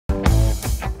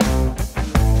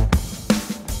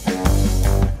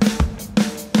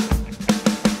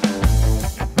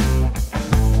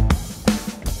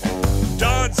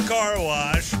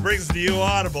brings to you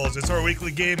Audibles. It's our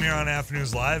weekly game here on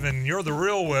Afternoons Live, and you're the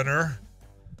real winner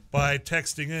by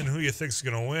texting in who you think's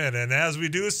going to win. And as we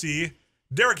do see,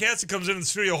 Derek Hansen comes in the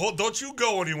studio. Don't you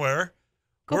go anywhere.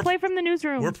 Go play from the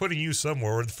newsroom. We're putting you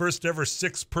somewhere. We're the first ever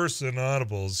 6-person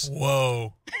Audibles.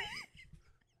 Whoa.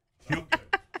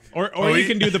 Or you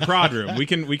can do the prod room. We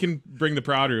can bring the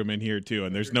prod room in here too,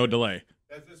 and there's no delay.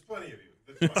 There's plenty of you.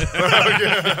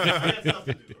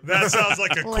 That sounds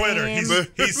like a quitter. Lame.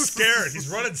 He's scared. He's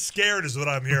running scared is what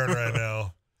I'm hearing right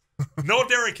now. No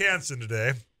Derek Hansen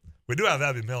today. We do have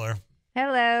Abby Miller.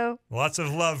 Hello. Lots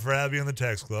of love for Abby in the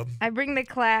text club. I bring the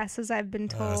class, as I've been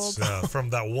told.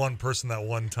 From that one person that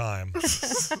one time.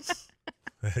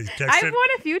 I've won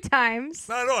a few times.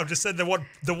 No, I've just said the one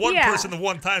person the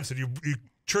one time said you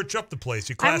church up the place.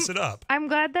 You class it up. I'm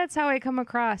glad that's how I come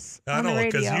across I on know, the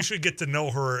radio. because you should get to know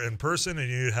her in person and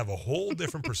you'd have a whole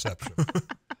different perception.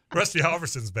 Rusty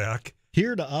Halvorson's back.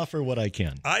 Here to offer what I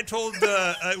can. I told,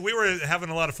 we were having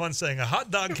a lot of fun saying a hot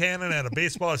dog cannon at a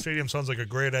baseball stadium sounds like a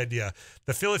great idea.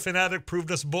 The Philly fanatic proved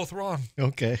us both wrong.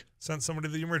 Okay. Sent somebody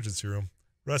to the emergency room.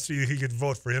 Rusty, he could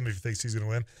vote for him if he thinks he's going to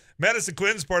win. Madison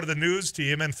Quinn's part of the news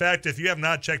team. In fact, if you have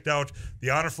not checked out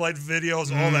the Honor Flight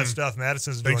videos, all that stuff,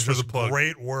 Madison's doing just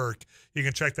great work. You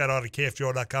can check that out at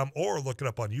KFGO.com or look it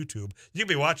up on YouTube. You can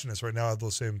be watching this right now at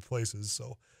those same places.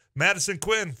 So, Madison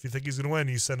Quinn, if you think he's going to win,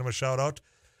 you send him a shout out.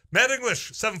 Matt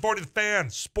English, 740 The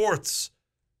Fan, Sports.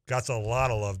 Got a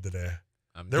lot of love today.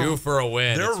 I'm due for a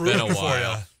win. It's been a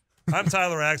while. I'm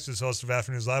Tyler Axness, host of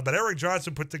Afternoons Live, but Eric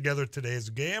Johnson put together today's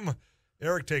game.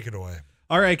 Eric, take it away.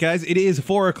 All right, guys, it is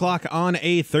 4 o'clock on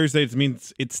a Thursday. It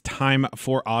means it's time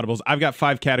for Audibles. I've got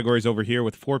 5 categories over here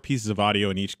with 4 pieces of audio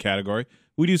in each category.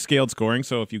 We do scaled scoring,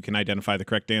 so if you can identify the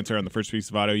correct answer on the first piece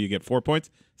of audio, you get 4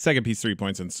 points. Second piece, 3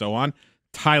 points, and so on.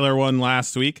 Tyler won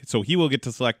last week, so he will get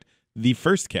to select the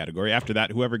first category. After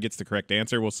that, whoever gets the correct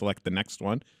answer will select the next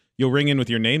one. You'll ring in with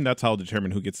your name. That's how I'll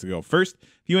determine who gets to go first.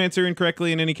 If you answer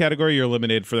incorrectly in any category, you're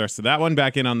eliminated for the rest of that one.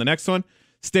 Back in on the next one.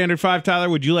 Standard 5, Tyler,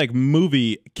 would you like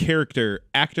movie, character,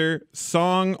 actor,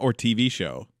 song, or TV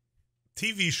show?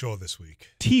 TV show this week.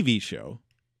 TV show.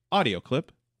 Audio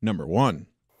clip number 1.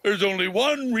 There's only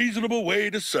one reasonable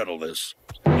way to settle this.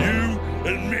 You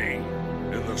and me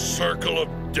in the circle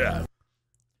of death.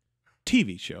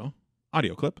 TV show.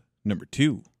 Audio clip number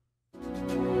 2.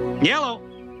 Yellow.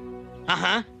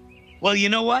 Uh-huh. Well, you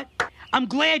know what? I'm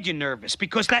glad you're nervous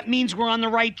because that means we're on the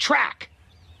right track.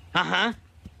 Uh-huh.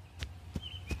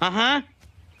 Uh-huh.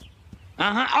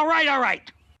 Uh-huh. All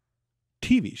right.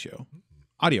 TV show.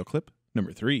 Audio clip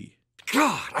number 3.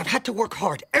 God, I've had to work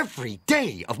hard every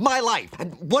day of my life.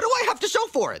 And what do I have to show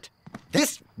for it?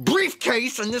 This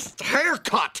briefcase and this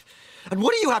haircut. And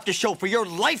what do you have to show for your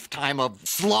lifetime of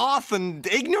sloth and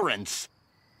ignorance?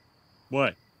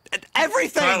 What?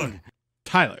 Everything.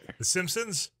 Tyler. The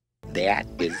Simpsons? That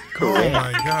is Oh,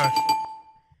 my gosh.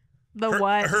 What?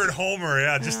 I heard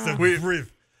Homer, just the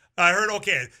brief. I heard,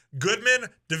 Goodman,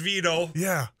 DeVito.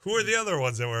 Yeah. Who are the other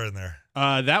ones that were in there?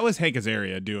 That was Hank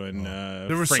Azaria doing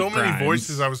There were Frank so many Grimes.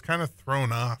 voices, I was kind of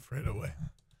thrown off right away.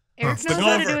 Eric knows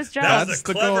how to do his job. That was That's a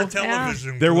the clever goal.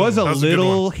 television. There was a That was a good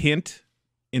little one. hint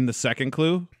in the second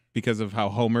clue because of how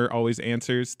Homer always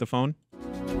answers the phone.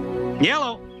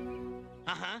 Yellow.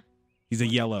 Uh-huh. He's a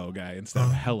yellow guy instead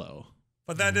of hello.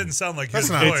 But that didn't sound like That's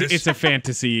his not- voice. It's a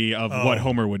fantasy of what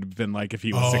Homer would have been like if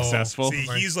he was successful. See,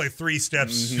 he's like 3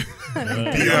 steps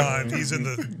beyond. He's in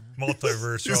the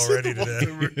multiverse already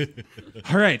today.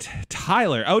 All right,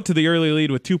 Tyler out to the early lead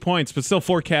with 2 points, but still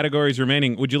 4 categories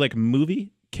remaining. Would you like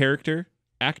movie, character,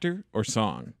 actor, or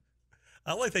song?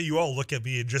 I like that you all look at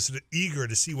me and just eager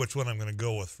to see which one I'm going to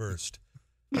go with first.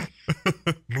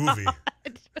 Movie.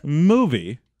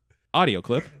 Movie. Audio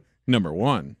clip number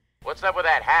 1. What's up with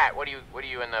that hat? What are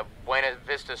you in the Buena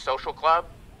Vista Social Club?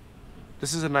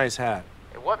 This is a nice hat.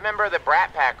 Hey, what member of the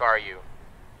Brat Pack are you?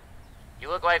 You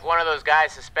look like one of those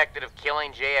guys suspected of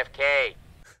killing JFK.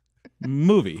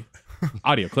 Movie.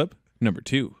 Audio clip number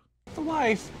 2. The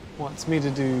wife wants me to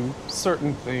do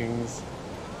certain things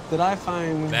that I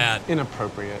find Matt.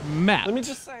 inappropriate. Matt. Let me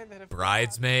just say that if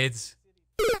Bridesmaids.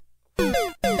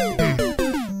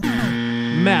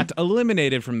 Matt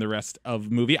eliminated from the rest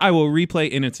of movie. I will replay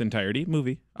in its entirety.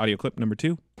 Movie. Audio clip number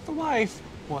 2. the wife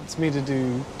wants me to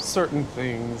do certain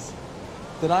things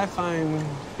that I find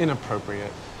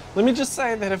inappropriate. Let me just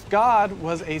say that if God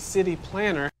was a city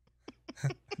planner...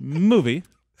 Movie.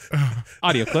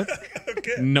 Audio clip.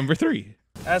 Number 3.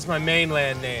 That's my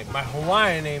mainland name. My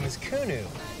Hawaiian name is Kunu.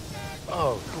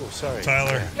 Oh, cool. Sorry.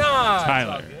 Tyler. Nah,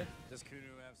 Tyler. Does Kunu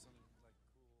have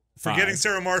some Forgetting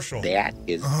Sarah Marshall. That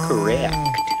is correct.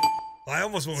 I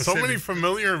almost went with So Cindy. many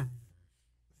familiar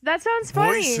That sounds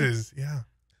funny. Voices, yeah.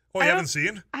 Oh, you haven't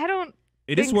seen? I don't.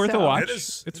 It is worth a watch.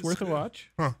 It's worth a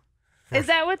watch. Huh. Is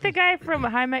that with the guy from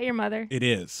How I Met Your Mother? It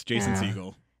is. Jason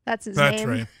Segel. That's his name. That's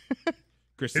right.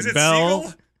 Kristen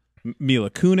Bell. Mila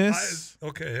Kunis.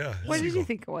 Okay, yeah. What did you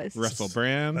think it was? Russell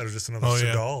Brand. That was just another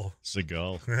Seagal.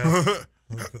 Seagal.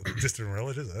 Yeah. Distant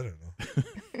relatives? I don't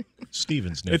know.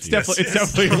 Steven's nephew. It's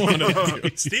definitely one of the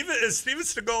two. Is Steven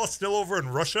Seagal still over in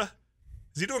Russia?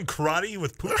 Is he doing karate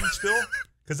with Putin still?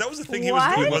 Because that was the thing he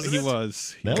was doing, wasn't it? He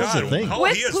was. That was the thing.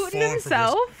 With Putin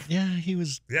himself? Yeah, he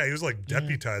was. Yeah, he was like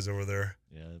deputized over there.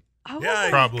 Yeah. Oh yeah,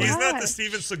 probably. He's not the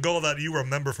Steven Seagal that you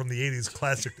remember from the 80s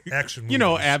classic action movies. You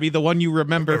know, Abby, the one you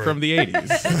remember from the 80s.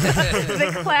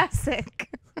 The classic.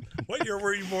 What year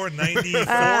were you born?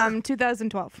 94?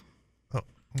 2012.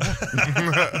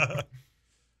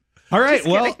 All right,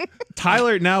 well,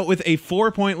 Tyler now with a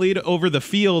 4-point lead over the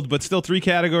field, but still 3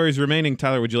 categories remaining.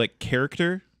 Tyler, would you like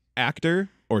character, actor,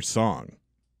 or song?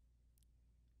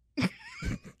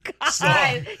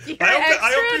 God, you're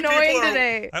extra annoying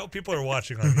today. I hope people are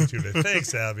watching on YouTube today.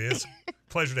 Thanks, Abby. It's a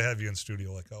pleasure to have you in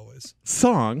studio, like always.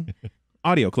 Song,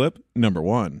 audio clip, number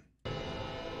 1.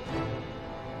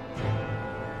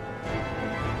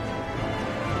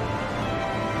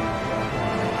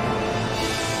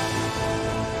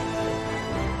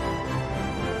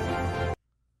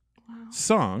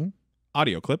 Song,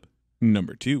 audio clip,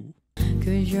 number 2. 'Cause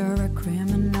you're a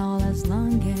criminal as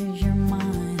long as you're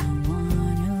mine. I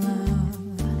want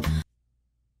your love.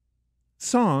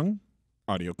 Song,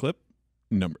 audio clip,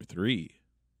 number 3.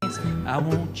 I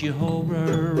want your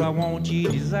horror, I want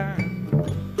your desire.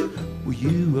 Were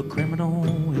you a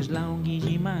criminal as long as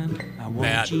you're mine? I want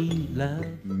Matt. your love.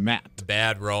 Matt.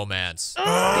 Bad Romance.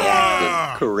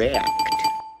 That is correct.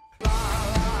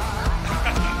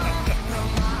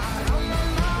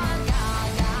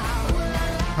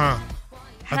 Huh.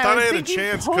 I thought I had a thinking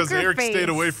chance because Poker Eric Face. stayed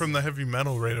away from the heavy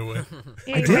metal right away.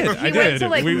 I did. He went to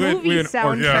like movie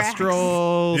soundtracks.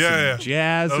 orchestral, Yeah. some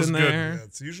jazz That was in good. there. Yeah,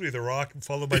 it's usually the rock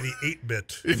followed by the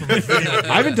 8-bit.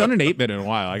 I haven't done an 8-bit in a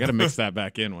while. I got to mix that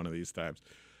back in one of these times.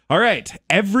 All right.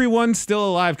 Everyone's still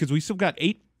alive because we still got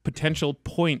 8 potential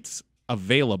points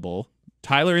available.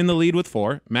 Tyler in the lead with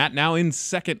 4. Matt now in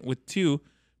second with 2.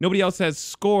 Nobody else has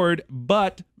scored,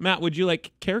 but Matt, would you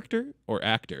like character or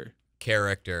actor?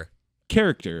 Character.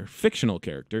 Character, fictional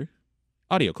character.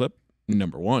 Audio clip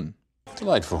number 1.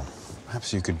 Delightful.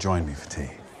 Perhaps you could join me for tea.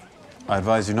 I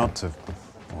advise you not to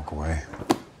walk away.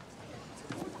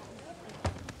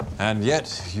 And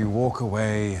yet, you walk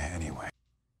away anyway.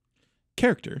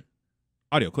 Character,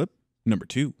 audio clip number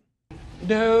 2.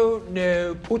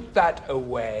 No, put that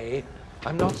away.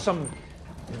 I'm not some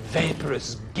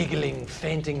vaporous, giggling,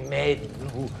 fainting maiden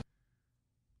who...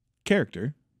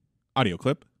 Character, audio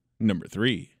clip number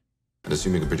 3.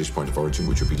 Assuming a British point of origin,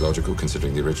 which would be logical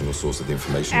considering the original source of the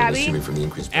information, and Abby? assuming from the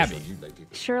increased pressure on you lately.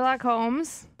 Sherlock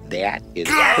Holmes. That is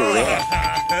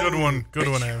correct. Good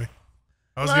one, Abby.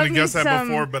 I was Love going to me guess that some-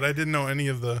 before, but I didn't know any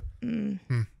of the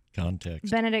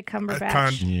context. Benedict Cumberbatch.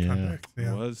 Context, yeah.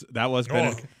 That was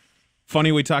Benedict.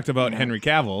 Funny we talked about Henry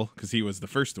Cavill because he was the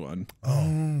first one.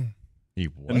 Oh. He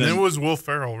was. And then it was Will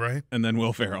Ferrell, right? And then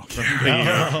Will Ferrell.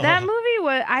 That movie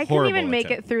was. I couldn't Horrible even make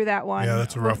attempt. it through that one. Yeah,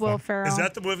 that's a rough with Will one. Ferrell. Is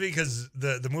that the movie? Because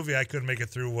the movie I couldn't make it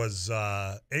through was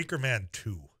Anchorman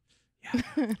 2.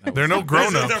 They're no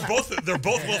grown-ups. They're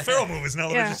both Will Ferrell movies now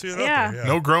that I just see it out there. Yeah.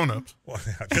 No grown-ups.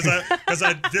 Because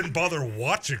I didn't bother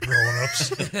watching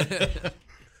grown-ups.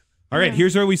 All right,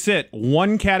 here's where we sit.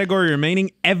 1 category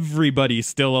remaining. Everybody's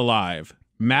still alive.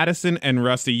 Madison and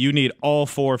Rusty, you need all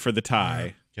 4 for the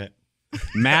tie. Okay.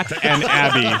 Matt and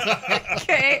Abby,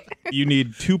 Okay. you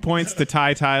need 2 points to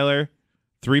tie Tyler,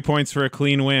 3 points for a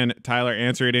clean win. Tyler,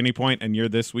 answer at any point, and you're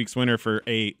this week's winner for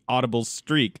a Audibles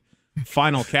streak.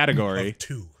 Final category.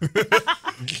 2.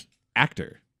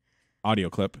 Actor. Audio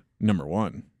clip number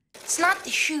 1. It's not the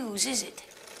shoes, is it?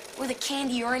 Or the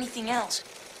candy or anything else.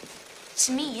 It's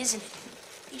me, isn't it?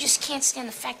 You just can't stand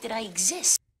the fact that I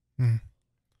exist.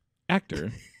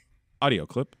 Actor. Audio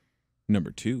clip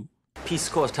number 2. Peace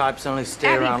Corps types only stay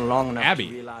Abby. around long enough Abby.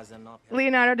 to realize they're not...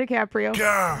 Leonardo DiCaprio.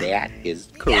 That is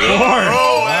correct.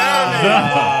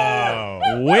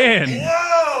 Win.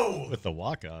 Whoa! With the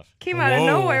walk-off. Came out of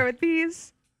nowhere with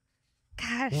these.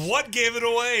 Gosh. What gave it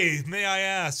away, may I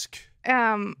ask?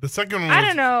 The second one I was-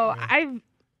 don't know.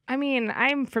 I mean,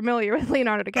 I'm familiar with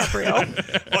Leonardo DiCaprio.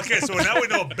 Okay, so now we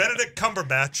know Benedict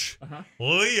Cumberbatch,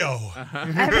 Leo. I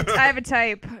have a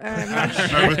type. I'm not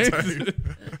sure.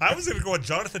 I was going to go with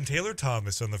Jonathan Taylor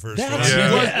Thomas on the first one. He couldn't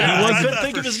I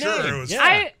think of for his sure name. it was-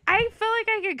 Yeah. I feel like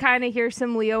I could kind of hear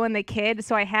some Leo and the Kid,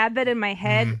 so I had that in my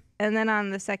head, and then on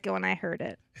the second one I heard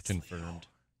it. It's confirmed.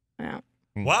 Yeah.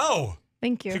 Wow.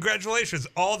 Thank you. Congratulations.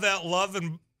 All that love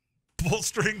and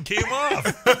bolstering came off.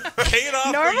 Paid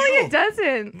off Normally for you. it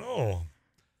doesn't. No.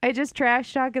 I just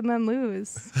trash talk and then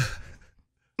lose.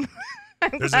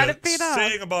 I'm There's glad a it paid off.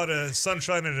 saying about a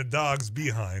sunshine and a dog's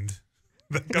behind.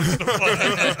 That comes to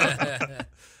fun.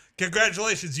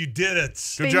 Congratulations, you did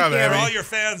it. Good job, For Abby. all your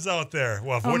fans out there,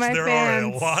 well, of Oh, which my there are a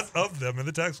fans. lot of them in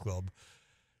the text club.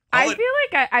 I feel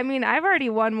like I mean I've already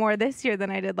won more this year than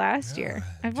I did last year.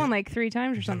 I've won like 3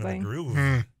 times or something.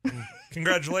 Groove.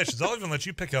 Congratulations. I'll even let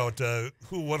you pick out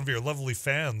who one of your lovely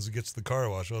fans gets the car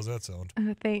wash. How does that sound?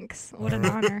 Thanks. What an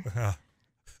honor. Yeah.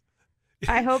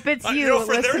 I hope it's you,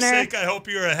 for listener. their sake, I hope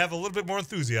you have a little bit more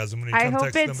enthusiasm when you I come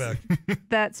hope text it's them back.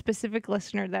 that specific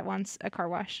listener that wants a car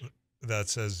wash. That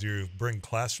says you bring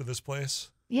class to this place.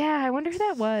 Yeah, I wonder who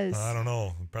that was. I don't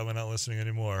know. Probably not listening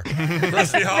anymore.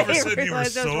 Rusty Halvorson, you were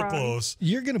so close.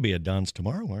 You're going to be at Don's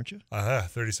tomorrow, aren't you?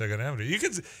 32nd Avenue.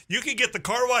 You can get the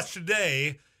car wash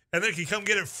today, and then you can come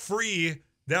get it free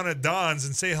down at Don's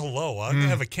and say hello. I'm gonna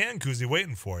have a can koozie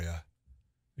waiting for you.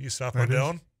 You stop on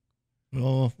down.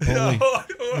 Oh, Yeah.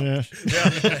 yeah.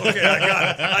 Okay, I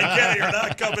got it. I get it. You're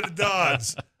not coming to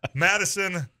Don's.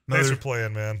 Madison, thanks for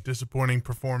playing, man. Disappointing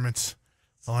performance.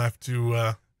 I'll have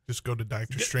to just go to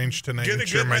Doctor Strange tonight and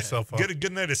cheer myself up. Get a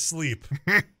good night of sleep.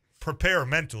 Prepare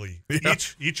mentally. Yeah.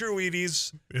 Eat your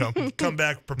Wheaties. Yeah. Come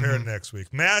back prepared next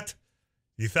week. Matt,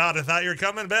 I thought you were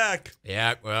coming back.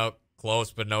 Yeah, well,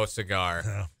 close but no cigar.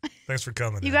 Yeah. Thanks for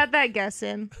coming. You got that guess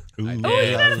in. I Oh,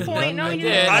 did. you got a point. No, you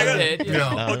didn't. I did.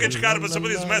 I'll get you caught up with some of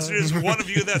these messages. One of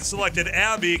you that selected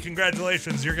Abby,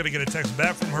 congratulations. You're going to get a text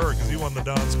back from her because you won the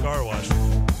Don's car wash.